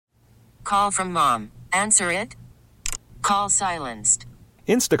Call from mom. Answer it. Call silenced.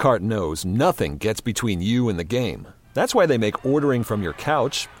 Instacart knows nothing gets between you and the game. That's why they make ordering from your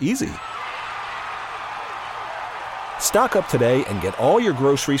couch easy. Stock up today and get all your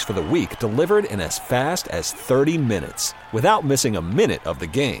groceries for the week delivered in as fast as 30 minutes without missing a minute of the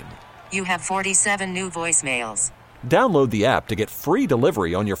game. You have 47 new voicemails. Download the app to get free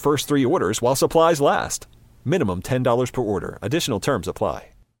delivery on your first 3 orders while supplies last. Minimum $10 per order. Additional terms apply.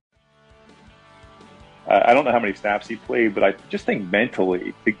 I don't know how many snaps he played, but I just think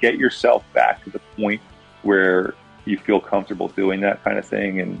mentally to get yourself back to the point where you feel comfortable doing that kind of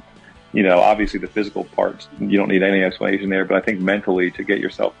thing. And, obviously the physical parts, you don't need any explanation there, but I think mentally to get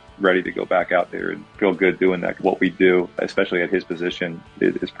yourself ready to go back out there and feel good doing that, what we do, especially at his position,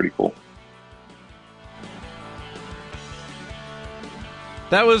 is pretty cool.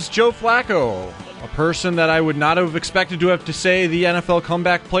 That was Joe Flacco, a person that I would not have expected to have to say the NFL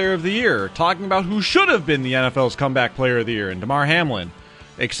Comeback Player of the Year, talking about who should have been the NFL's Comeback Player of the Year, and Damar Hamlin,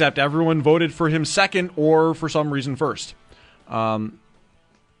 except everyone voted for him second or for some reason first. And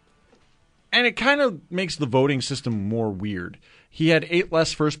it kind of makes the voting system more weird. He had 8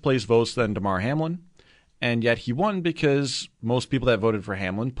 less first-place votes than Damar Hamlin, and yet he won because most people that voted for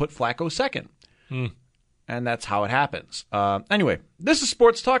Hamlin put Flacco second. And that's how it happens. Anyway, this is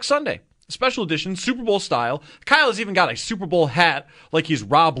Sports Talk Sunday, special edition, Super Bowl style. Kyle has even got a Super Bowl hat, like he's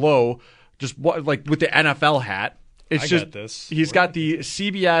Rob Lowe, just like with the NFL hat. It's got this. He's got the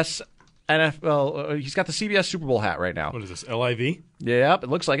CBS NFL. He's got the CBS Super Bowl hat right now. What is this? LIV? Yep, it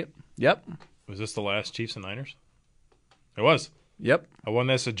looks like it. Yep. Was this the last Chiefs and Niners? It was. Yep. I won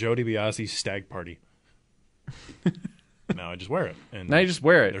this at Joe DiBiase's stag party. Now I just wear it. And now you just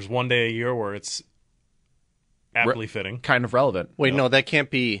wear it. There's one day a year where it's aptly fitting. Kind of relevant. Wait, no, that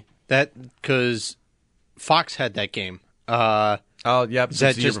can't be that because Fox had that game. Oh, yeah. Is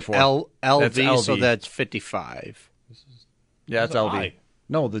that just LV? LV. So that's 55. Yeah, that's LV.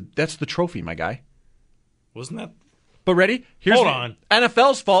 No, that's the trophy, my guy. Wasn't that? But ready? Here's Hold on.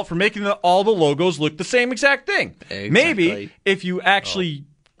 NFL's fault for making all the logos look the same exact thing. Exactly. Maybe if you actually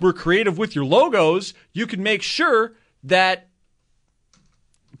were creative with your logos, you could make sure that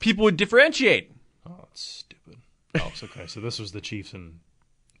people would differentiate. Oh, that's stupid. Oh, it's okay. So this was the Chiefs and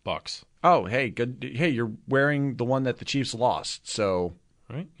Bucks. Oh, hey, good. Hey, you're wearing the one that the Chiefs lost. So,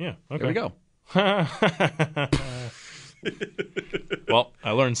 right? Yeah. Okay. There we go. Well,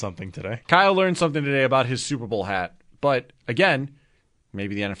 I learned something today. Kyle learned something today about his Super Bowl hat. But again,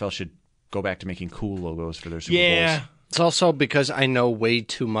 maybe the NFL should go back to making cool logos for their Super Bowls. It's also because I know way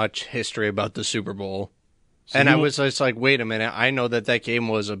too much history about the Super Bowl. So and I was just like, wait a minute, I know that game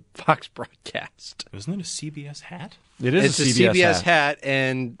was a Fox broadcast. Isn't it a CBS hat? It is it's a CBS hat,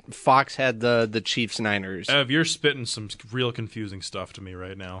 and Fox had the Chiefs Niners. Ev, you're spitting some real confusing stuff to me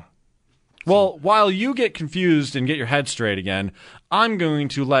right now. Well, while you get confused and get your head straight again, I'm going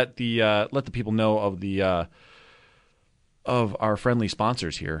to let the people know of our friendly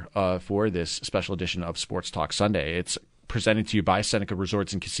sponsors here for this special edition of Sports Talk Sunday. It's presented to you by Seneca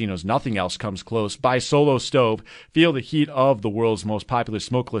Resorts and Casinos. Nothing else comes close. By Solo Stove. Feel the heat of the world's most popular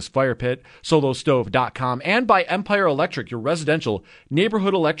smokeless fire pit. SoloStove.com. And by Empire Electric, your residential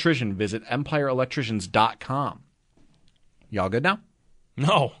neighborhood electrician. Visit EmpireElectricians.com. Y'all good now?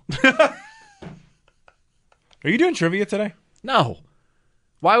 No. Are you doing trivia today? No.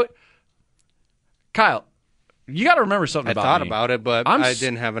 Why would... Kyle... You got to remember something about me. I thought about it, but I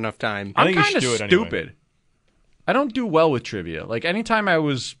didn't have enough time. I'm kind of stupid. Anyway. I don't do well with trivia. Like, anytime I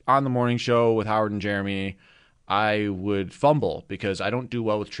was on the morning show with Howard and Jeremy, I would fumble because I don't do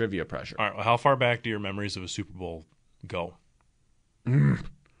well with trivia pressure. All right, well, how far back do your memories of a Super Bowl go?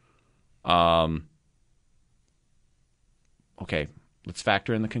 Okay, let's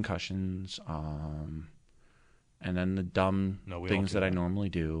factor in the concussions, and then the dumb things that I normally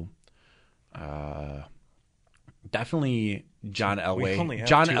do. Definitely John Elway. We only have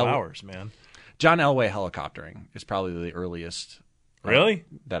John 2 hours, man. John Elway helicoptering is probably the earliest. Really?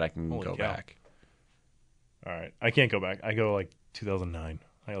 That I can Holy go cow. back. All right. I can't go back. I go like 2009.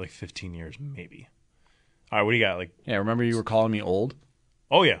 I got like 15 years, maybe. All right. What do you got? Yeah, remember you were calling me old?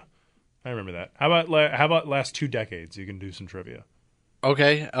 Oh, yeah. I remember that. How about last 2 decades? You can do some trivia.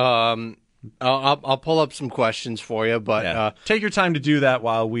 Okay. I'll pull up some questions for you, but take your time to do that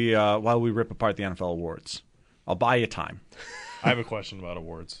while we rip apart the NFL awards. I'll buy you time. I have a question about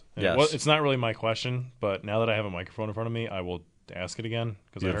awards. And yes. It's not really my question, but now that I have a microphone in front of me, I will ask it again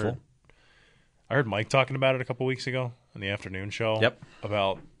because I heard Mike talking about it a couple weeks ago in the afternoon show. Yep.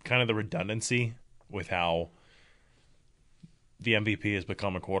 About kind of the redundancy with how the MVP has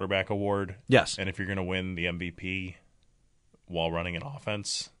become a quarterback award. Yes. And if you're going to win the MVP while running an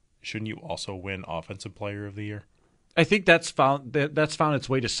offense, shouldn't you also win Offensive Player of the Year? I think that's found its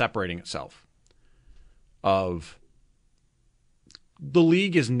way to separating itself. Of the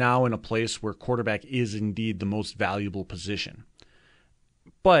league is now in a place where quarterback is indeed the most valuable position.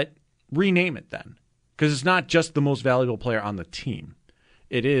 But rename it then, because it's not just the most valuable player on the team.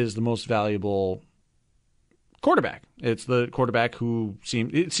 It is the most valuable quarterback. It's the quarterback who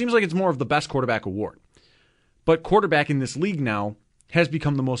seems like it's more of the best quarterback award. But quarterback in this league now has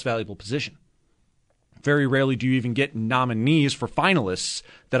become the most valuable position. Very rarely do you even get nominees for finalists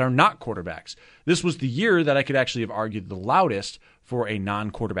that are not quarterbacks. This was the year that I could actually have argued the loudest for a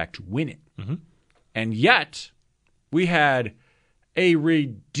non-quarterback to win it. Mm-hmm. And yet, we had a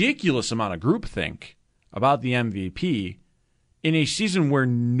ridiculous amount of groupthink about the MVP in a season where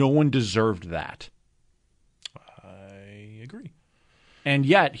no one deserved that. I agree. And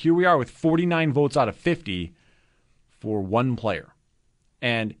yet, here we are with 49 votes out of 50 for one player.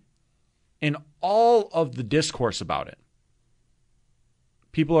 And in all of the discourse about it,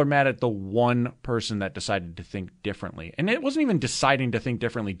 people are mad at the one person that decided to think differently. And it wasn't even deciding to think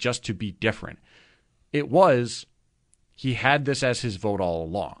differently just to be different. It was, he had this as his vote all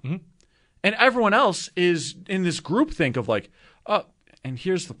along. Mm-hmm. And everyone else is in this groupthink of like, oh, and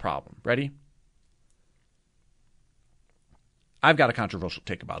here's the problem. Ready? I've got a controversial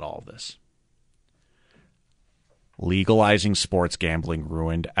take about all of this. Legalizing sports gambling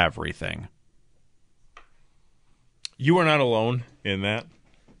ruined everything. You are not alone in that.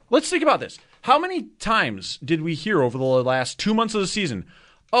 Let's think about this. How many times did we hear over the last 2 months of the season,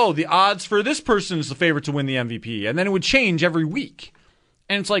 oh, the odds for this person is the favorite to win the MVP, and then it would change every week.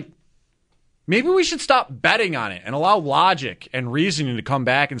 And it's like, maybe we should stop betting on it and allow logic and reasoning to come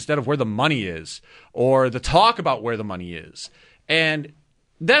back instead of where the money is or the talk about where the money is. And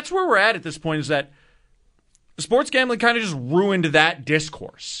that's where we're at this point, is that sports gambling kind of just ruined that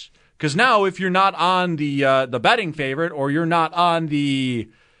discourse. Because now if you're not on the betting favorite, or you're not on the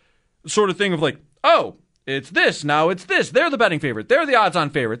sort of thing of like, oh, it's this, now it's this, they're the betting favorite, they're the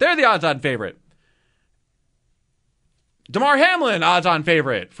odds-on favorite, they're the odds-on favorite. Damar Hamlin, odds-on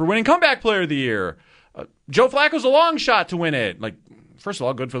favorite for winning comeback player of the year. Joe Flacco's a long shot to win it. Like, first of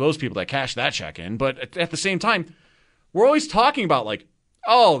all, good for those people that cashed that check in. But at the same time, we're always talking about like,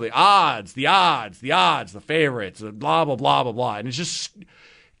 oh, the odds, the favorites, the blah, blah, blah, blah, blah. And it's just,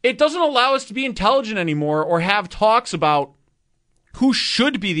 it doesn't allow us to be intelligent anymore or have talks about who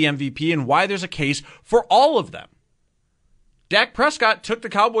should be the MVP and why there's a case for all of them. Dak Prescott took the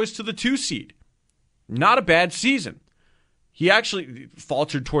Cowboys to the 2 seed. Not a bad season. He actually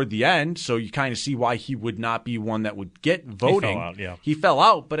faltered toward the end, so you kind of see why he would not be one that would get voting. He fell out, yeah. He fell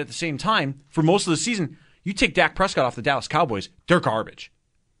out, but at the same time, for most of the season, you take Dak Prescott off the Dallas Cowboys, they're garbage.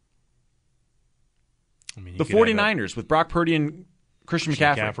 I mean, the 49ers with Brock Purdy and Christian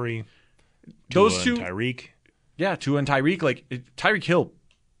McCaffrey. Those two. Tyreek. Yeah, Tua and Tyreek. Like, Tyreek Hill.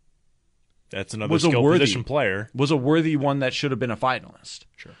 That's another skill position player. Was a worthy one that should have been a finalist.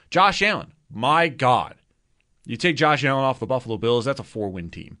 Sure. Josh Allen. My God. You take Josh Allen off the Buffalo Bills, that's a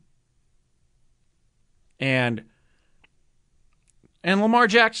 4-win team. And Lamar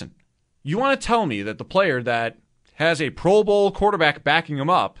Jackson. You want to tell me that the player that has a Pro Bowl quarterback backing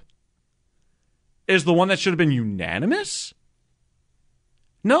him up is the one that should have been unanimous?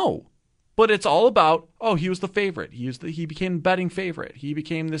 No. But it's all about, oh, he was the favorite. He became the betting favorite. He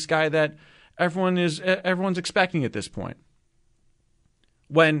became this guy that everyone's expecting at this point.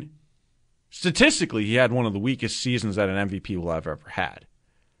 When statistically, he had one of the weakest seasons that an MVP will have ever had.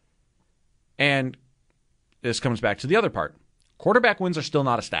 And this comes back to the other part. Quarterback wins are still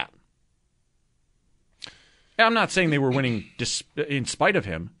not a stat. I'm not saying they were winning in spite of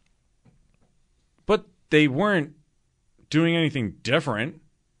him, but they weren't doing anything different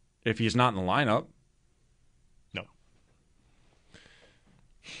if he's not in the lineup. No.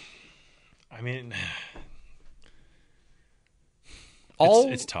 I mean,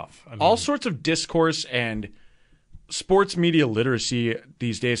 it's tough. I mean, all sorts of discourse and sports media literacy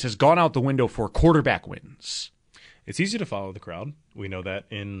these days has gone out the window for quarterback wins. It's easy to follow the crowd. We know that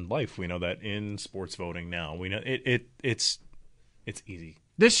in life. We know that in sports voting now. We know it's easy.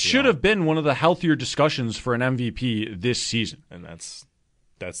 This should have been one of the healthier discussions for an MVP this season. And that's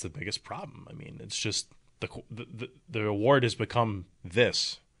the biggest problem. I mean, it's just the award has become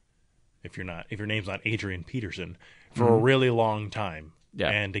this. If your name's not Adrian Peterson for a really long time. Yeah.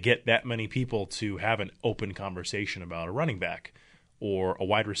 And to get that many people to have an open conversation about a running back or a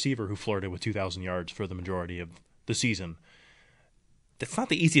wide receiver who flirted with 2,000 yards for the majority of the season, that's not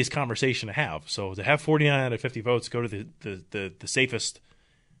the easiest conversation to have. So to have 49 out of 50 votes go to the safest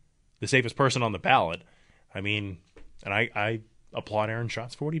person on the ballot, I mean, and I applaud Aaron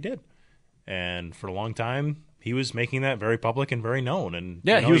Schatz for what he did. And for a long time, he was making that very public and very known. And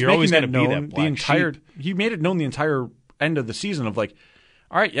yeah, he was you're making always that going to be known that black sheep. He made it known the entire end of the season of like,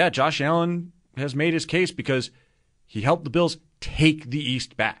 all right, yeah, Josh Allen has made his case because he helped the Bills take the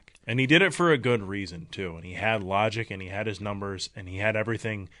East back. And he did it for a good reason, too. And he had logic, and he had his numbers, and he had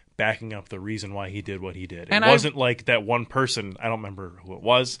everything backing up the reason why he did what he did. It wasn't like that one person, I don't remember who it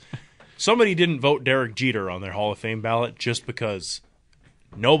was, somebody didn't vote Derek Jeter on their Hall of Fame ballot just because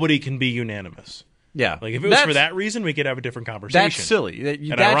nobody can be unanimous. Yeah. Like, if it was for that reason, we could have a different conversation. That's silly.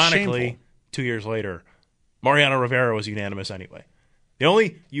 And that's ironically, shameful. 2 years later, Mariano Rivera was unanimous anyway. The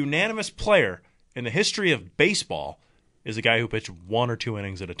only unanimous player in the history of baseball is a guy who pitched 1 or 2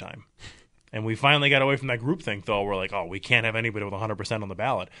 innings at a time. And we finally got away from that groupthink, though. We're like, oh, we can't have anybody with 100% on the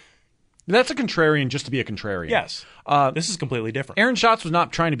ballot. That's a contrarian just to be a contrarian. Yes. This is completely different. Aaron Schatz was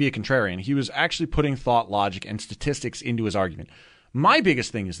not trying to be a contrarian. He was actually putting thought, logic, and statistics into his argument. My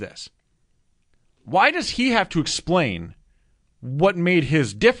biggest thing is this. Why does he have to explain what made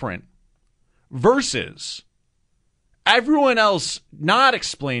his different versus everyone else not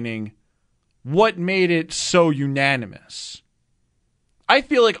explaining what made it so unanimous? I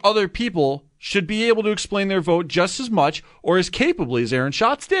feel like other people should be able to explain their vote just as much or as capably as Aaron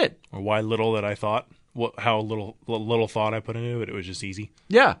Schatz did. Or why little that I thought, how little thought I put into it. It was just easy.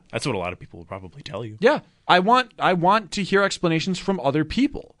 Yeah. That's what a lot of people would probably tell you. Yeah. I want to hear explanations from other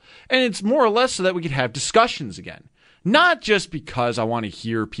people. And it's more or less so that we could have discussions again. Not just because I want to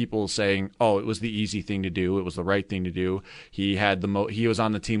hear people saying, "Oh, it was the easy thing to do, it was the right thing to do. He had he was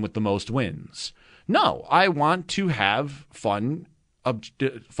on the team with the most wins." No, I want to have fun,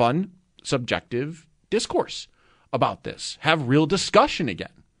 subjective discourse about this. Have real discussion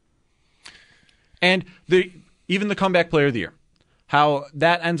again. And even the comeback player of the year, how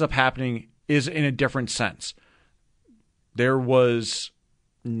that ends up happening is in a different sense. There was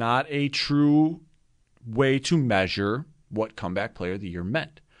not a true way to measure what comeback player of the year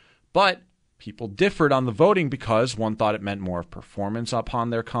meant. But people differed on the voting because one thought it meant more of performance upon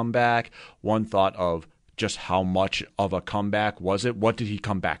their comeback. One thought of just how much of a comeback was it? What did he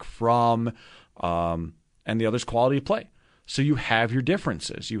come back from? And the other's quality of play. So you have your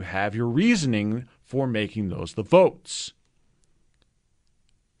differences. You have your reasoning for making those the votes.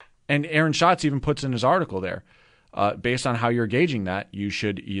 And Aaron Schatz even puts in his article there, based on how you're gauging that, you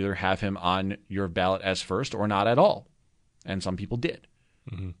should either have him on your ballot as first or not at all. And some people did,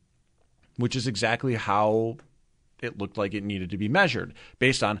 which is exactly how it looked like it needed to be measured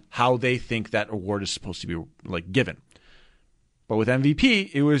based on how they think that award is supposed to be like given. But with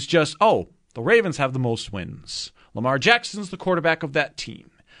MVP, it was just, the Ravens have the most wins. Lamar Jackson's the quarterback of that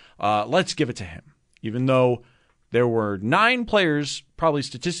team. Let's give it to him. Even though there were 9 players probably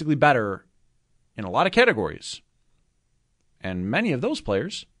statistically better in a lot of categories. And many of those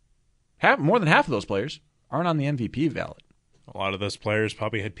players, more than half of those players, aren't on the MVP ballot. A lot of those players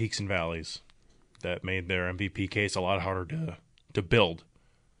probably had peaks and valleys that made their MVP case a lot harder to build.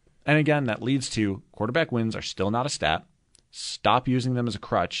 And again, that leads to quarterback wins are still not a stat. Stop using them as a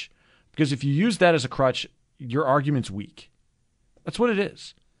crutch. Because if you use that as a crutch, your argument's weak. That's what it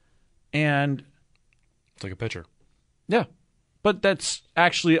is. And it's like a pitcher. Yeah. But that's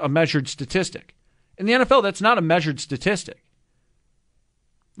actually a measured statistic. In the NFL, that's not a measured statistic.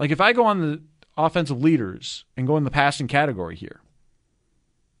 Like if I go on the offensive leaders and go in the passing category here,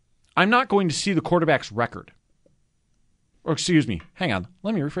 I'm not going to see the quarterback's record. Or excuse me, hang on,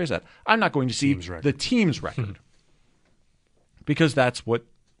 let me rephrase that. I'm not going to see the team's record. Because that's what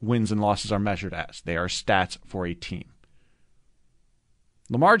wins and losses are measured as. They are stats for a team.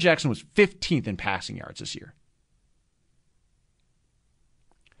 Lamar Jackson was 15th in passing yards this year.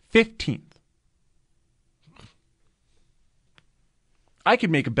 15th. I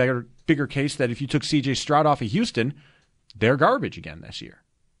could make a bigger case that if you took C.J. Stroud off of Houston, they're garbage again this year.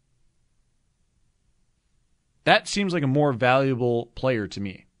 That seems like a more valuable player to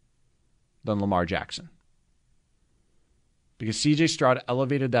me than Lamar Jackson. Because C.J. Stroud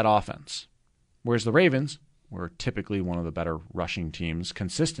elevated that offense. Whereas the Ravens were typically one of the better rushing teams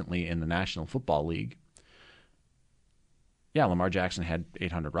consistently in the National Football League. Yeah, Lamar Jackson had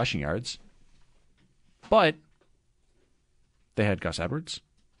 800 rushing yards. But they had Gus Edwards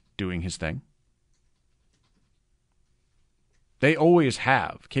doing his thing. They always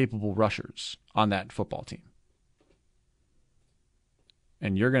have capable rushers on that football team.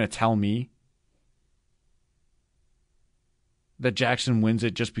 And you're going to tell me that Jackson wins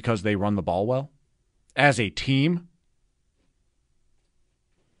it just because they run the ball well? As a team?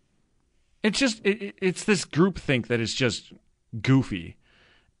 It's just, it's this groupthink that is just goofy.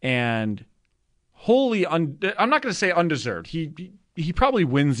 And I'm not going to say undeserved. He probably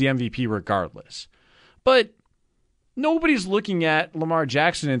wins the MVP regardless. But nobody's looking at Lamar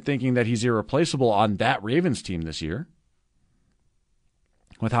Jackson and thinking that he's irreplaceable on that Ravens team this year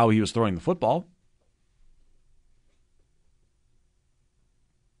with how he was throwing the football.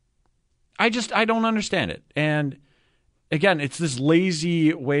 I don't understand it. And again, it's this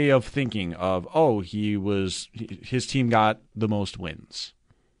lazy way of thinking of, his team got the most wins.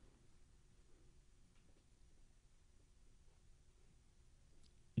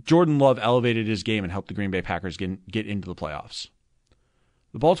 Jordan Love elevated his game and helped the Green Bay Packers get into the playoffs.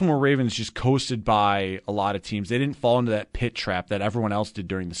 The Baltimore Ravens just coasted by a lot of teams. They didn't fall into that pit trap that everyone else did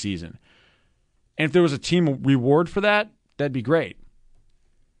during the season. And if there was a team reward for that, that'd be great.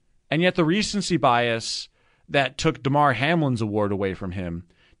 And yet the recency bias that took Damar Hamlin's award away from him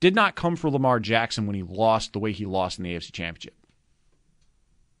did not come for Lamar Jackson when he lost the way he lost in the AFC Championship.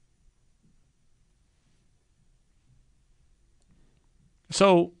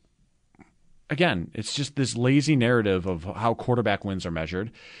 So, again, it's just this lazy narrative of how quarterback wins are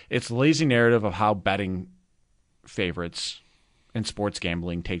measured. It's the lazy narrative of how betting favorites and sports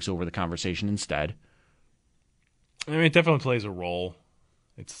gambling takes over the conversation instead. I mean, it definitely plays a role.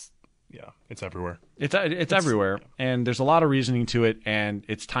 It's everywhere. It's everywhere, and there's a lot of reasoning to it, and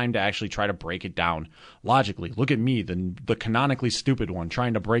it's time to actually try to break it down logically. Look at me, the canonically stupid one,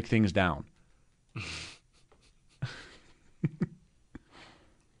 trying to break things down.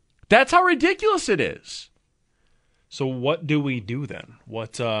 That's how ridiculous it is. So what do we do then?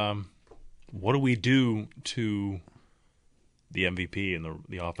 What do we do to the MVP and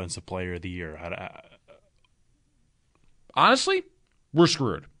the Offensive Player of the Year? Honestly, we're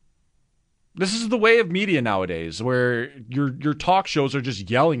screwed. This is the way of media nowadays, where your talk shows are just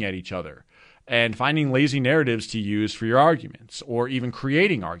yelling at each other and finding lazy narratives to use for your arguments, or even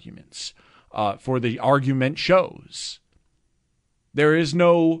creating arguments for the argument shows. There is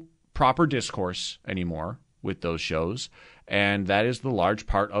no proper discourse anymore with those shows, and that is the large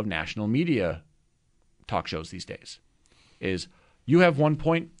part of national media talk shows these days. Is you have one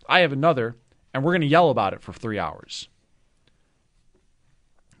point, I have another, and we're going to yell about it for 3 hours.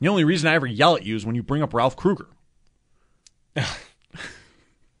 The only reason I ever yell at you is when you bring up Ralph Kruger.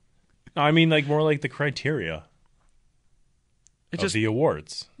 I mean, more like the criteria of the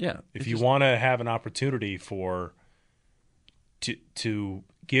awards. Yeah. If you want to have an opportunity to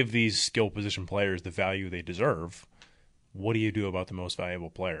give these skill position players the value they deserve, what do you do about the most valuable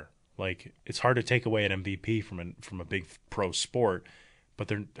player? It's hard to take away an MVP from a big pro sport, but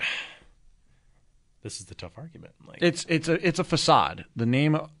this is the tough argument. It's a facade, the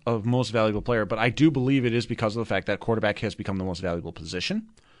name of most valuable player, but I do believe it is because of the fact that quarterback has become the most valuable position,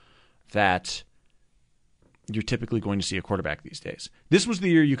 that you're typically going to see a quarterback these days. This was the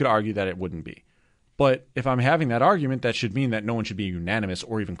year you could argue that it wouldn't be. But if I'm having that argument, that should mean that no one should be unanimous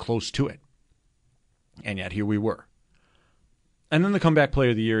or even close to it. And yet here we were. And then the comeback player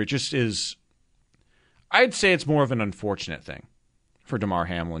of the year, it just is, I'd say it's more of an unfortunate thing for Damar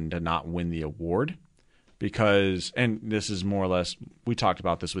Hamlin to not win the award. Because, and this is more or less, we talked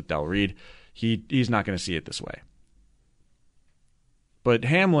about this with Del Reed, he's not going to see it this way. But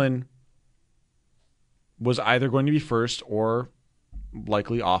Hamlin was either going to be first or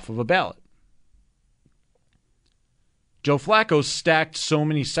likely off of a ballot. Joe Flacco stacked so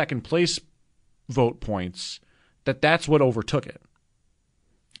many second place vote points that's what overtook it.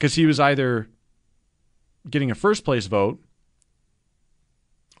 Because he was either getting a first place vote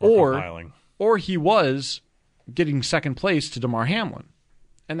or he was getting second place to Damar Hamlin.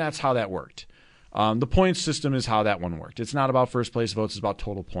 And that's how that worked. The points system is how that one worked. It's not about first place votes, it's about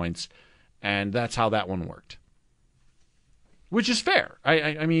total points. And that's how that one worked. Which is fair.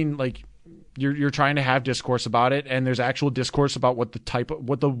 I mean, you're trying to have discourse about it, and there's actual discourse about what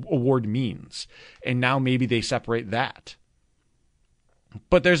the award means. And now maybe they separate that.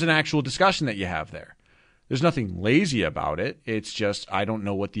 But there's an actual discussion that you have there. There's nothing lazy about it. It's just I don't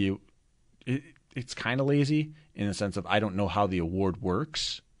know what it's kind of lazy in the sense of I don't know how the award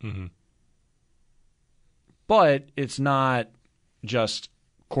works. Mm-hmm. But it's not just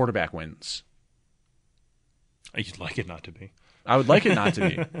quarterback wins. You'd like it not to be. I would like it not to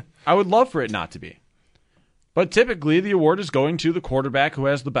be. I would love for it not to be. But typically the award is going to the quarterback who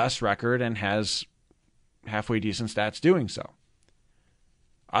has the best record and has halfway decent stats doing so.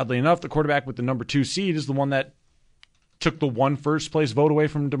 Oddly enough, the quarterback with the number 2 seed is the one that took the one first place vote away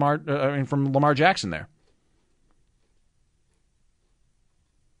from from Lamar Jackson there.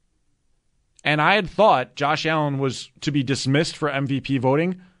 And I had thought Josh Allen was to be dismissed for MVP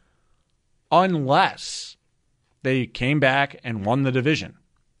voting unless they came back and won the division.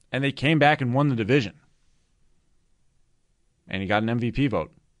 And they came back and won the division. And he got an MVP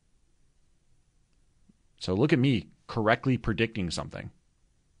vote. So look at me correctly predicting something.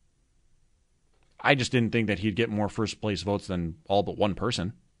 I just didn't think that he'd get more first place votes than all but one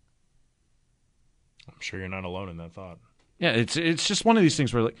person. I'm sure you're not alone in that thought. Yeah, it's just one of these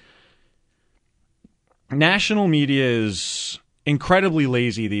things where like national media is incredibly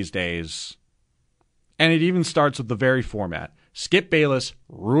lazy these days. And it even starts with the very format. Skip Bayless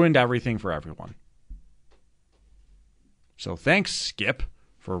ruined everything for everyone. So thanks, Skip,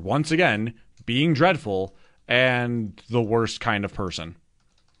 for once again being dreadful and the worst kind of person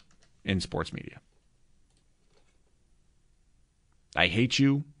in sports media. I hate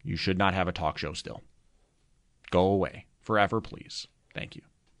you. You should not have a talk show still. Go away. Forever, please. Thank you.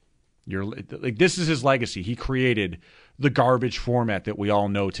 You're like, this is his legacy. He created the garbage format that we all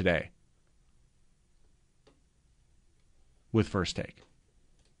know today with First Take.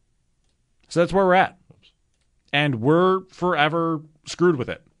 So that's where we're at. And we're forever screwed with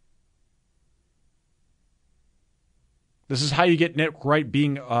it. This is how you get Nick Wright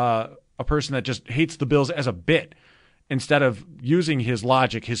being a person that just hates the Bills as a bit instead of using his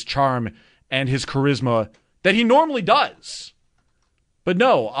logic, his charm, and his charisma that he normally does. But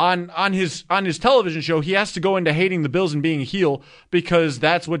no, on his television show, he has to go into hating the Bills and being a heel because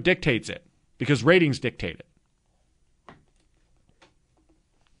that's what dictates it. Because ratings dictate it.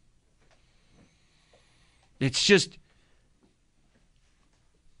 It's just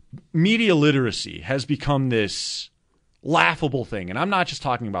media literacy has become this laughable thing. And I'm not just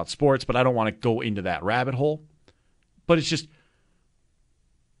talking about sports, but I don't want to go into that rabbit hole. But it's just,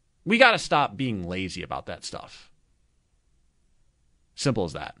 we got to stop being lazy about that stuff. Simple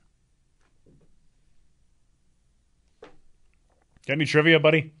as that. Got any trivia,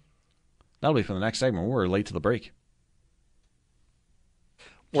 buddy? That'll be for the next segment. We're late to the break.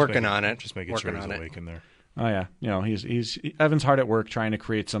 Working on it. Just making sure he's awake in there. Oh yeah, he's Evan's hard at work trying to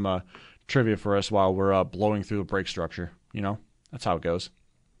create some trivia for us while we're blowing through the break structure. That's how it goes.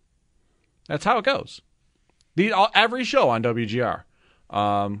 That's how it goes. Every show on WGR,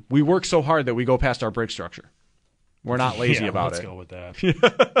 we work so hard that we go past our break structure. We're not lazy about let's it. Let's go with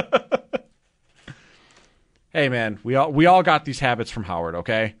that. Hey man, we all got these habits from Howard.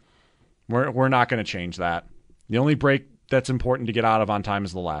 Okay, we're not going to change that. The only break that's important to get out of on time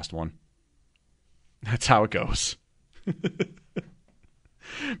is the last one. That's how it goes.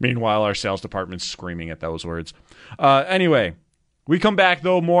 Meanwhile, our sales department's screaming at those words. Anyway, we come back,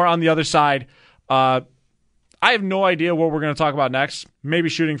 though, more on the other side. I have no idea what we're going to talk about next. Maybe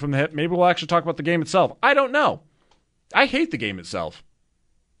shooting from the hip. Maybe we'll actually talk about the game itself. I don't know. I hate the game itself.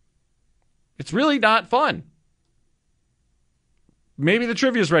 It's really not fun. Maybe the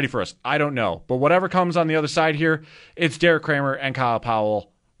trivia is ready for us. I don't know. But whatever comes on the other side here, it's Derek Kramer and Kyle Powell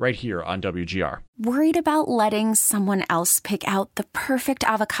right here on WGR. Worried about letting someone else pick out the perfect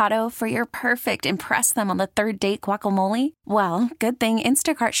avocado for your perfect impress them on the third date guacamole? Well, good thing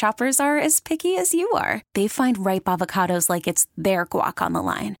Instacart shoppers are as picky as you are. They find ripe avocados like it's their guac on the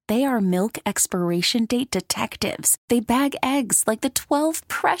line. They are milk expiration date detectives. They bag eggs like the 12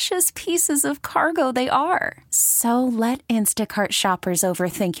 precious pieces of cargo they are. So let Instacart shoppers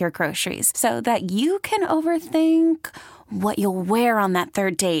overthink your groceries so that you can overthink what you'll wear on that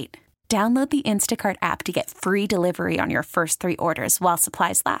third date. Download the Instacart app to get free delivery on your first 3 orders while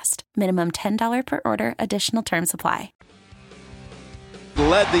supplies last. Minimum $10 per order. Additional terms apply.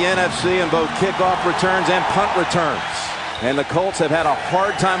 Led the NFC in both kickoff returns and punt returns. And the Colts have had a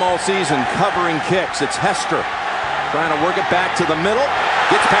hard time all season covering kicks. It's Hester trying to work it back to the middle.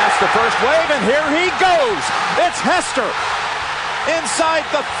 Gets past the first wave, and here he goes. It's Hester inside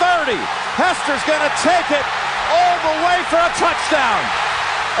the 30. Hester's going to take it all the way for a touchdown.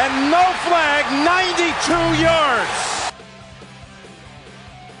 And no flag, 92 yards.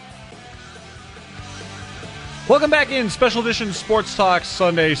 Welcome back in Special Edition Sports Talk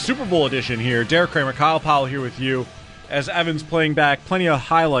Sunday, Super Bowl edition here. Derek Kramer, Kyle Powell here with you as Evan's playing back plenty of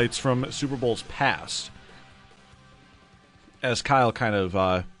highlights from Super Bowls past. As Kyle kind of,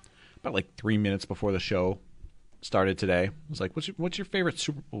 about like 3 minutes before the show started today, was like, what's your favorite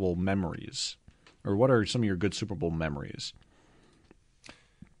Super Bowl memories? Or what are some of your good Super Bowl memories?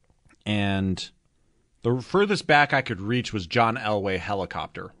 And the furthest back I could reach was John Elway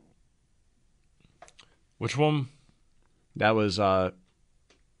helicopter. Which one? That was the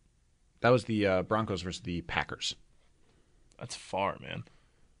Broncos versus the Packers. That's far, man.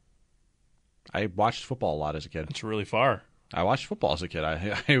 I watched football a lot as a kid. That's really far. I watched football as a kid.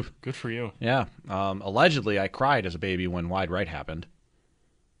 Good for you. Yeah. Allegedly, I cried as a baby when Wide Right happened.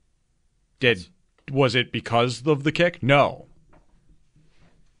 Was it because of the kick? No.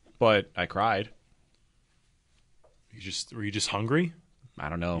 but I cried. Were you just hungry? I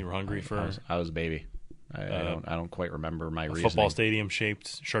don't know. You were hungry I was a baby. I don't quite remember my reasoning. Football stadium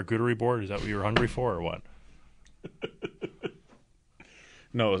shaped charcuterie board. Is that what you were hungry for, or what?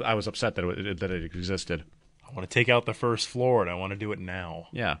 No, I was upset that it existed. I want to take out the first floor, and I want to do it now.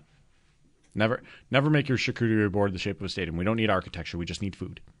 Yeah. Never make your charcuterie board the shape of a stadium. We don't need architecture. We just need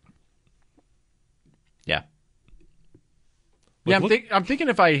food. Yeah. I'm thinking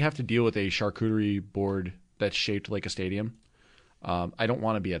if I have to deal with a charcuterie board that's shaped like a stadium, I don't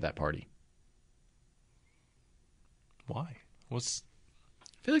want to be at that party. Why? I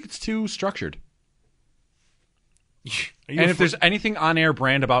feel like it's too structured. And if there's anything on-air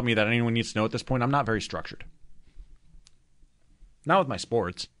brand about me that anyone needs to know at this point, I'm not very structured. Not with my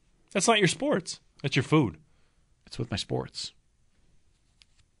sports. That's not your sports. That's your food. It's with my sports.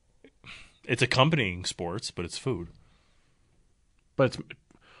 It's accompanying sports, but it's food. But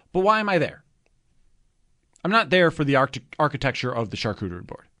why am I there? I'm not there for the architecture of the charcuterie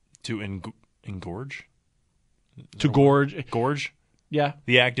board. To engorge? To gorge. Gorge? Yeah.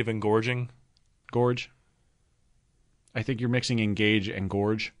 The act of engorging? Gorge. I think you're mixing engage and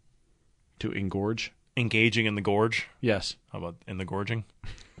gorge. To engorge. Engaging in the gorge? Yes. How about in the gorging?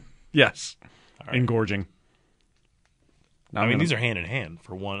 Yes. All right. Engorging. Now, these are hand in hand.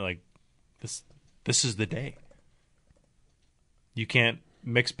 For one, like, this is the day. You can't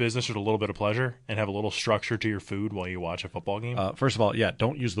mix business with a little bit of pleasure and have a little structure to your food while you watch a football game? First of all, yeah,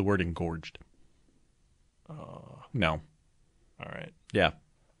 don't use the word engorged. No. All right. Yeah.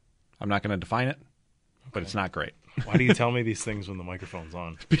 I'm not going to define it, but it's not great. Why do you tell me these things when the microphone's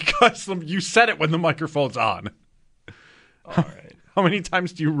on? Because you said it when the microphone's on. All right. How many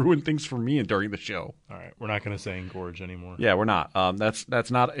times do you ruin things for me during the show? All right. We're not going to say engorge anymore. Yeah, we're not.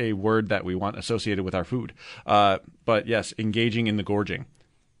 That's not a word that we want associated with our food. But yes, engaging in the gorging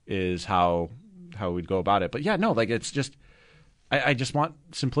is how we'd go about it. But yeah, no, like it's just I just want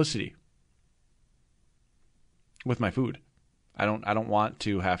simplicity with my food. I don't want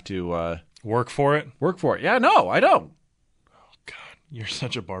to have to work for it. Work for it. Yeah, no, I don't. Oh God, you're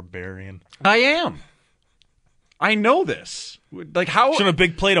such a barbarian. I am. I know this. Like how? Should a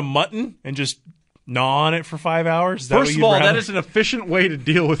big plate of mutton and just gnaw on it for 5 hours? First of all, that is an efficient way to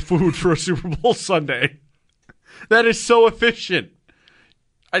deal with food for a Super Bowl Sunday. That is so efficient.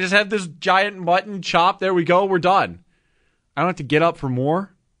 I just have this giant mutton chop. There we go. We're done. I don't have to get up for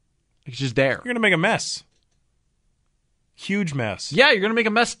more. It's just there. You're gonna make a mess. Huge mess. Yeah, you're gonna make a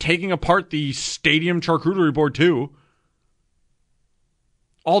mess taking apart the stadium charcuterie board too.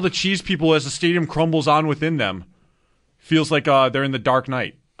 All the cheese people as the stadium crumbles on within them. Feels like they're in the Dark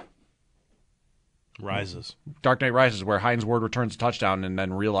Knight. Rises. Dark Knight Rises, where Hines Ward returns a touchdown and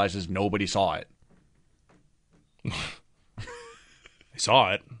then realizes nobody saw it. They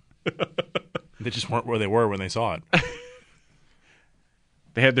saw it. They just weren't where they were when they saw it.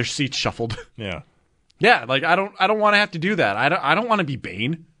 They had their seats shuffled. Yeah. Yeah, like I don't want to have to do that. I don't want to be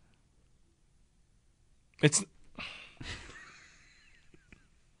Bane. It's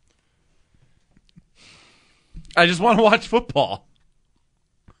I just want to watch football.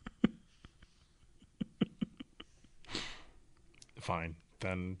 Fine.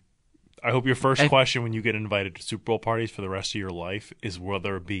 Then I hope your first question when you get invited to Super Bowl parties for the rest of your life is will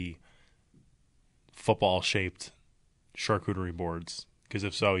there be football-shaped charcuterie boards? Because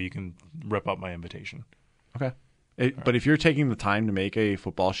if so, you can rip up my invitation. Okay. But if you're taking the time to make a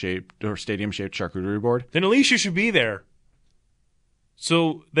football-shaped or stadium-shaped charcuterie board, then at least you should be there.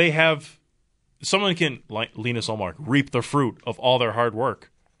 So they have someone can, like Linus Ullmark, reap the fruit of all their hard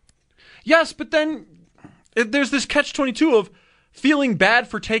work. Yes, but then there's this catch-22 of feeling bad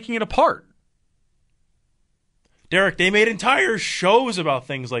for taking it apart. Derek, they made entire shows about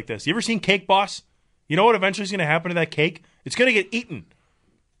things like this. You ever seen Cake Boss? You know what eventually is going to happen to that cake? It's going to get eaten.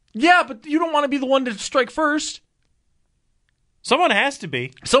 Yeah, but you don't want to be the one to strike first. Someone has to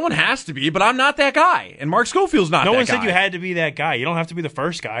be. Someone has to be, but I'm not that guy. And Mark Schofield's not that guy. No one said you had to be that guy. You don't have to be the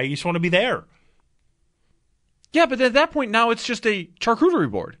first guy. You just want to be there. Yeah, but at that point now it's just a charcuterie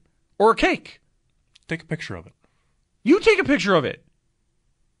board. Or a cake. Take a picture of it. You take a picture of it.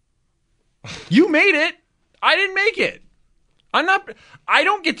 You made it. I didn't make it. I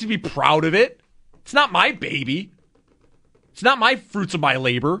don't get to be proud of it. It's not my baby. It's not my fruits of my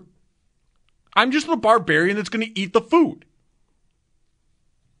labor. I'm just the barbarian that's going to eat the food.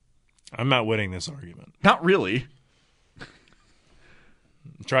 I'm not winning this argument. Not really.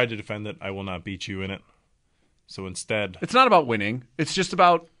 Tried to defend it. I will not beat you in it. So instead... It's not about winning. It's just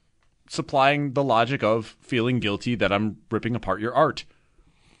about supplying the logic of feeling guilty that I'm ripping apart your art.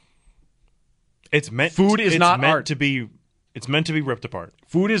 It's meant Food is not meant art. To be It's meant to be ripped apart.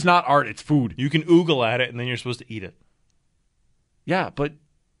 Food is not art, it's food. You can oogle at it, and then you're supposed to eat it. Yeah, but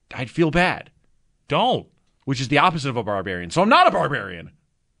I'd feel bad. Don't. Which is the opposite of a barbarian. So I'm not a barbarian.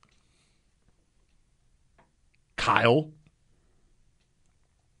 Kyle.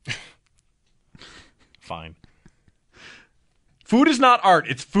 Fine. Food is not art,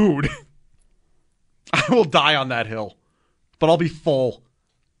 it's food. I will die on that hill. But I'll be full.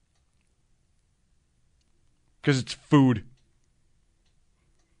 Because it's food.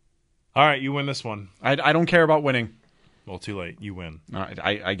 All right, you win this one. I don't care about winning. Well, too late. You win. All right,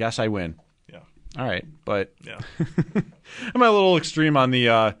 I guess I win. Yeah. All right, but Yeah. am I a little extreme on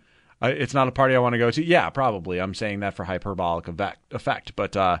the it's not a party I want to go to? Yeah, probably. I'm saying that for hyperbolic effect.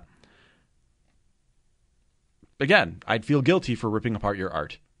 But again, I'd feel guilty for ripping apart your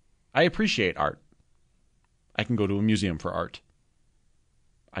art. I appreciate art. I can go to a museum for art.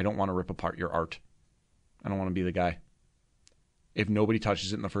 I don't want to rip apart your art. I don't want to be the guy. If nobody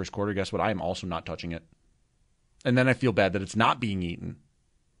touches it in the first quarter, guess what? I am also not touching it. And then I feel bad that it's not being eaten.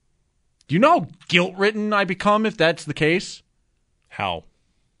 Do you know how guilt-ridden I become if that's the case? How?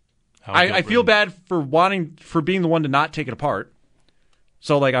 I feel bad for being the one to not take it apart.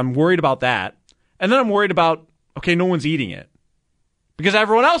 So, like, I'm worried about that. And then I'm worried about, okay, no one's eating it. Because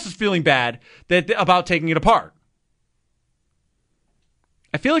everyone else is feeling bad about taking it apart.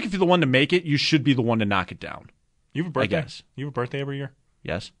 I feel like if you're the one to make it, you should be the one to knock it down. You have a birthday? I guess. You have a birthday every year?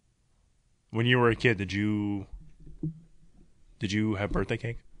 Yes. When you were a kid, did you have birthday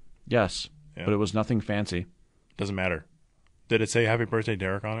cake? Yes. Yeah. But it was nothing fancy. Doesn't matter. Did it say "Happy Birthday,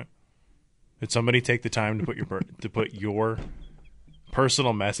 Derek" on it? Did somebody take the time to put your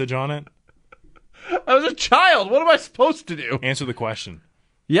personal message on it? I was a child. What am I supposed to do? Answer the question.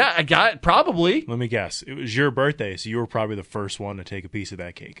 Yeah, I got it. Probably. Let me guess. It was your birthday, so you were probably the first one to take a piece of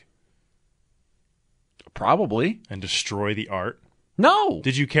that cake. Probably. And destroy the art? No.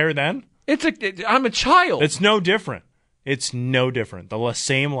 Did you care then? I'm a child. It's no different. It's no different. The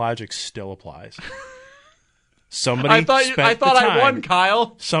same logic still applies. I thought I won,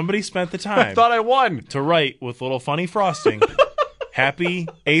 Kyle. Somebody spent the time. I thought I won. To write with little funny frosting, "Happy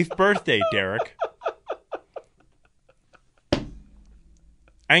 8th birthday, Derek."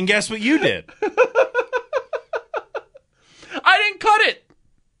 And guess what you did? I didn't cut it.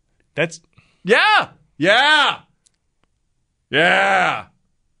 Yeah.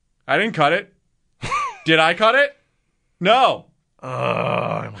 I didn't cut it. Did I cut it? No.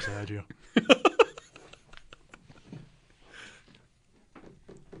 I almost had you.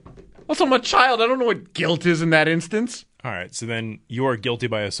 Also, I'm a child. I don't know what guilt is in that instance. All right, so then you are guilty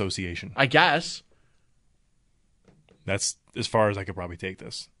by association. I guess. That's as far as I could probably take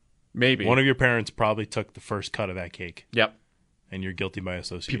this. Maybe. One of your parents probably took the first cut of that cake. Yep. And you're guilty by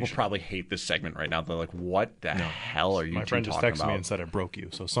association. People probably hate this segment right now. They're like, what the hell are you My friend two just talking texted about? me and said I broke you,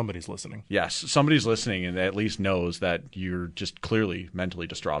 so somebody's listening. Yes, somebody's listening and at least knows that you're just clearly mentally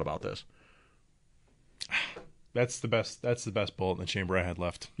distraught about this. That's the best bullet in the chamber I had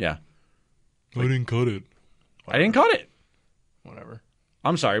left. Yeah. I didn't cut it. I didn't cut it. Whatever.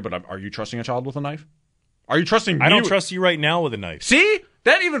 I'm sorry, but are you trusting a child with a knife? Are you trusting me? I don't trust you right now with a knife. See?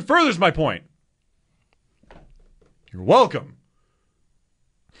 That even furthers my point. You're welcome.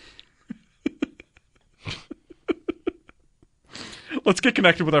 Let's get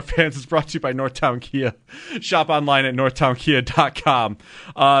connected with our fans. It's brought to you by Northtown Kia. Shop online at northtownkia.com.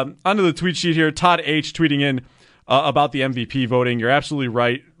 Onto the tweet sheet here. Todd H. tweeting in about the MVP voting. You're absolutely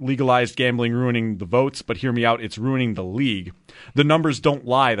right. Legalized gambling ruining the votes, but hear me out. It's ruining the league. The numbers don't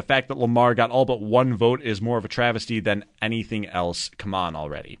lie. The fact that Lamar got all but one vote is more of a travesty than anything else. Come on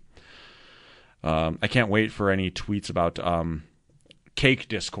already. I can't wait for any tweets about cake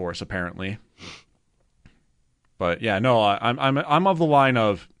discourse, apparently. But yeah, no, I'm of the line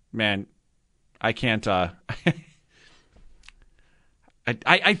of, man, I can't. I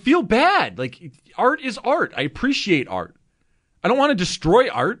feel bad. Like, art is art. I appreciate art. I don't want to destroy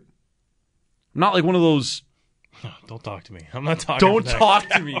art. I'm not like one of those. Don't talk to me. I'm not talking. Don't talk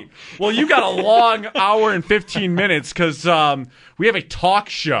to me. Well, you got a long hour and 15 minutes because we have a talk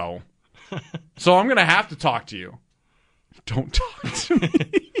show. So I'm gonna have to talk to you. Don't talk to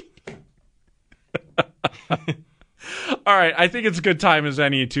me. All right, I think it's a good time as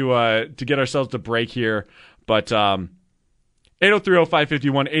any to get ourselves to break here. But 803-0551,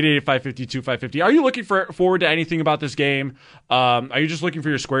 888-552-550. Are you looking forward to anything about this game? Are you just looking for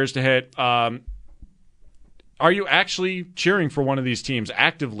your squares to hit? Are you actually cheering for one of these teams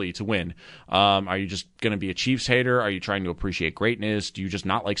actively to win? Are you just going to be a Chiefs hater? Are you trying to appreciate greatness? Do you just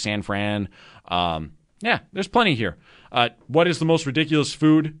not like San Fran? Yeah, there's plenty here. What is the most ridiculous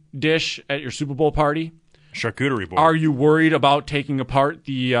food dish at your Super Bowl party? Charcuterie board. Are you worried about taking apart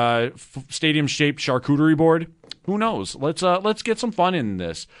the stadium-shaped charcuterie board? Who knows? Let's get some fun in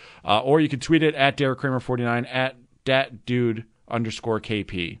this. Or you can tweet it at Derek Kramer 49 at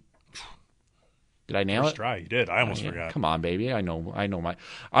datdude_KP. Did I nail First it? try. You did. I almost forgot. Come on, baby. I'm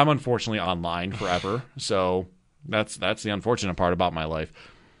unfortunately online forever, so that's the unfortunate part about my life.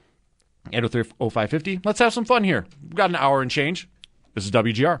 803-0550. Let's have some fun here. We've got an hour and change. This is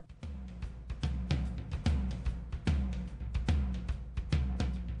WGR.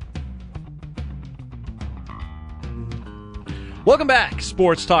 Welcome back.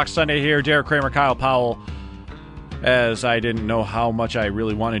 Sports Talk Sunday here. Derek Kramer, Kyle Powell. As I didn't know how much I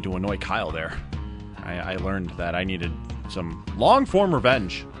really wanted to annoy Kyle there. I learned that I needed some long-form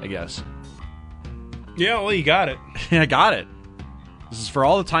revenge, I guess. Yeah, well, you got it. I got it. This is for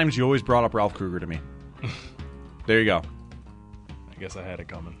all the times you always brought up Ralph Kruger to me. There you go. I guess I had it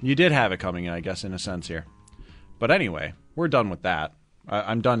coming. You did have it coming, I guess, in a sense here. But anyway, we're done with that.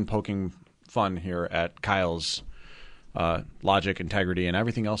 I'm done poking fun here at Kyle's logic, integrity, and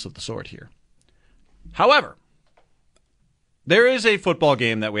everything else of the sort here. However, there is a football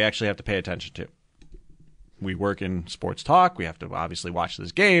game that we actually have to pay attention to. We work in sports talk. We have to obviously watch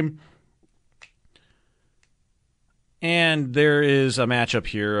this game. And there is a matchup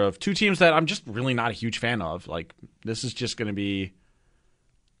here of two teams that I'm just really not a huge fan of. Like, this is just going to be...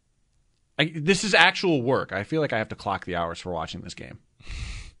 this is actual work. I feel like I have to clock the hours for watching this game.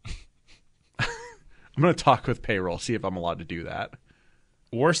 I'm going to talk with payroll, see if I'm allowed to do that.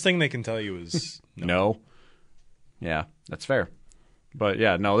 Worst thing they can tell you is no. Yeah, that's fair. But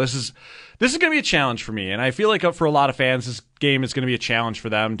yeah, no, this is going to be a challenge for me, and I feel like for a lot of fans, this game is going to be a challenge for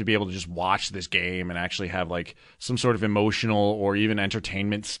them to be able to just watch this game and actually have like some sort of emotional or even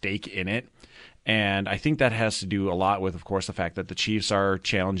entertainment stake in it. And I think that has to do a lot with, of course, the fact that the Chiefs are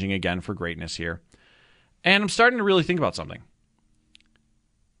challenging again for greatness here. And I'm starting to really think about something.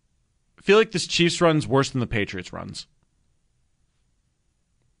 I feel like this Chiefs run's worse than the Patriots runs.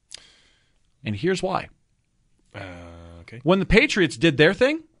 And here's why. Okay. When the Patriots did their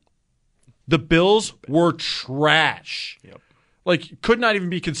thing, the Bills were trash. Yep. Like, could not even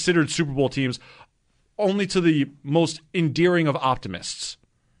be considered Super Bowl teams, only to the most endearing of optimists.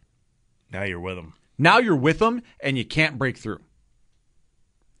 Now you're with them. Now you're with them, and you can't break through.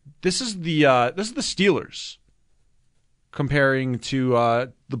 This is the Steelers comparing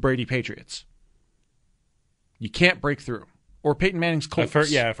to the Brady Patriots. You can't break through. Or Peyton Manning's Colts.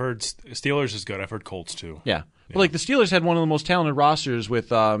 I've heard Steelers is good. I've heard Colts too. Yeah. But like the Steelers had one of the most talented rosters with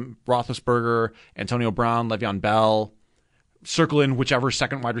Roethlisberger, Antonio Brown, Le'Veon Bell. Circle in whichever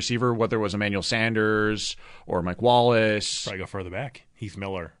second wide receiver, whether it was Emmanuel Sanders or Mike Wallace. Probably go further back. Heath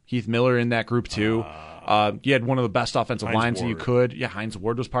Miller in that group too. You had one of the best offensive lines that you could. Yeah, Hines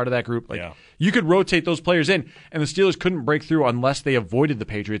Ward was part of that group. Like you could rotate those players in, and the Steelers couldn't break through unless they avoided the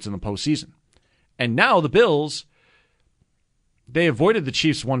Patriots in the postseason. And now the Bills, they avoided the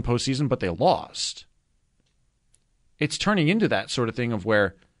Chiefs one postseason, but they lost. It's turning into that sort of thing of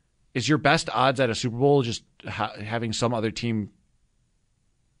where is your best odds at a Super Bowl just having some other team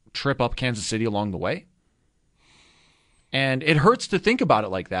trip up Kansas City along the way? And it hurts to think about it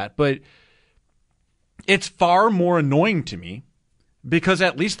like that, but it's far more annoying to me because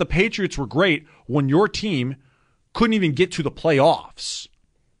at least the Patriots were great when your team couldn't even get to the playoffs.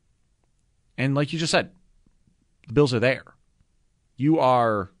 And like you just said, the Bills are there. You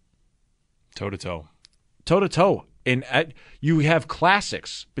are toe-to-toe. Toe-to-toe. And you have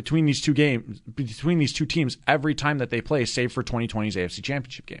classics between these two teams every time that they play, save for 2020's AFC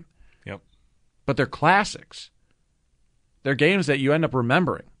Championship game. Yep. But they're classics. They're games that you end up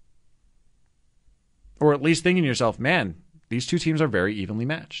remembering. Or at least thinking to yourself, man, these two teams are very evenly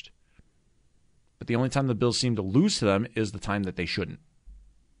matched. But the only time the Bills seem to lose to them is the time that they shouldn't.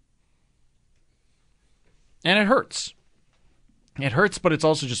 And it hurts. It hurts, but it's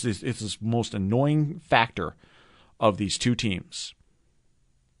also just it's this most annoying factor of these two teams.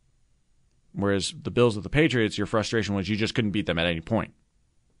 Whereas the Bills with the Patriots, your frustration was you just couldn't beat them at any point.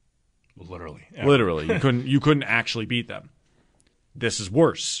 Literally. Literally. You couldn't actually beat them. This is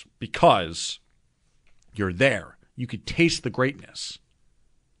worse because you're there. You could taste the greatness.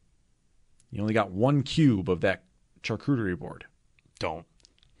 You only got one cube of that charcuterie board. Don't.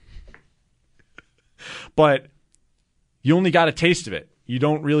 But you only got a taste of it. You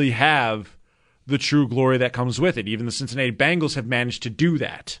don't really have the true glory that comes with it. Even the Cincinnati Bengals have managed to do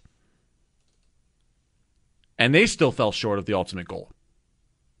that. And they still fell short of the ultimate goal.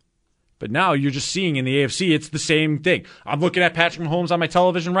 But now you're just seeing in the AFC, it's the same thing. I'm looking at Patrick Mahomes on my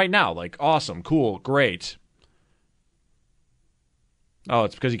television right now. Like, awesome, cool, great. Oh,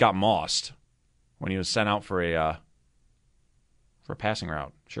 it's because he got mossed. when he was sent out for a passing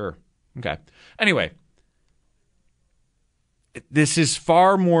route. Sure. Okay. Anyway, this is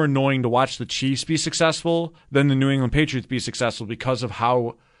far more annoying to watch the Chiefs be successful than the New England Patriots be successful because of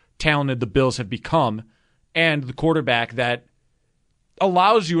how talented the Bills have become and the quarterback that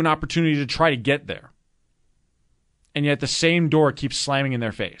allows you an opportunity to try to get there. And yet the same door keeps slamming in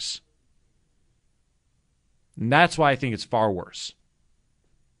their face. And that's why I think it's far worse.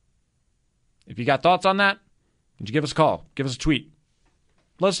 If you got thoughts on that, would you give us a call? Give us a tweet.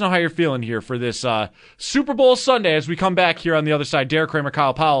 Let us know how you're feeling here for this Super Bowl Sunday as we come back here on the other side. Derek Kramer,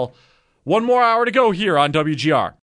 Kyle Powell. One more hour to go here on WGR.